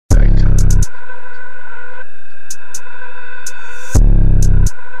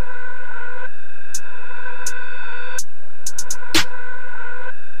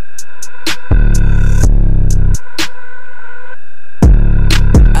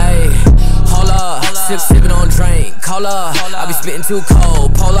Sipping on drink, cola. I be spitting too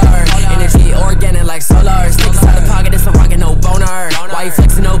cold, polar. Energy organic like solar. Stick inside the pocket, it's a rocket, no boner. Why you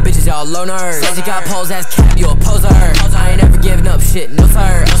flexing, no bitches, y'all loners? Said you got pose ass cap, you a poser. I ain't ever giving up shit, no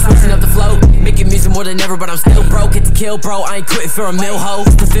sir. I'm switching up the flow, making music more than ever, but I'm still broke. Hit the kill, bro. I ain't quitting for a mill hoe.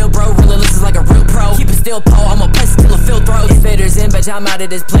 It's the feel, bro. Really listens like a real pro. Keep it still, po. I'm a place till a field throws. Faders in, bitch. I'm out of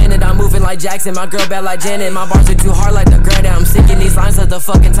this planet. I'm moving like Jackson. My girl bad like Janet. My bars are too hard like the granite. I'm sinking these lines like the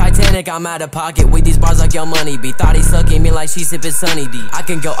fucking Titanic. I'm out of pocket with these bars like Young Money B. Thought he sucking me like she sipping Sunny D. I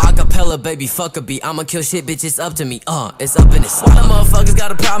can go acapella, baby. Fuck a beat. I'ma kill shit, bitch. It's up to me. It's up in this. All the motherfuckers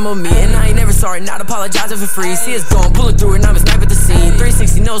got a problem with me, and I ain't never sorry. Not apologizing for free. See us going, pulling through, and I'm a sniper at the scene.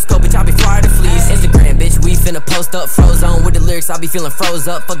 360 no scope, bitch. I be flyer to fleece. Instagram, bitch. We finna post up, froze on with the lyrics. I be feeling froze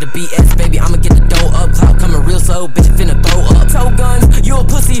up. Fuck the BS, baby. I'ma get the dough up. Clout coming real slow, bitch. Finna throw up. Toe guns, you a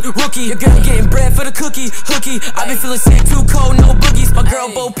pussy, rookie. Your girl getting bread for the cookie, hooky. I been feeling sick, too cold, no boogies. My girl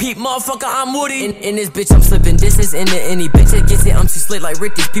Bo Peep, motherfucker, I'm Woody. In this bitch, I'm slipping. This is into any bitch that gets it. I'm too slick like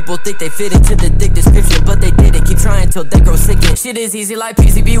Rick. These people think they fit into the thick description, but they did it. Keep trying till they grow sick. And shit is easy like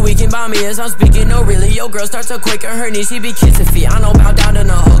PCB weekend by me as I'm speaking. No, really, yo girl starts so quick on her knees. She be kissing feet. I know bow down to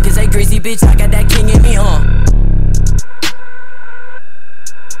no hoe, cause they greasy bitch. I got that king in me,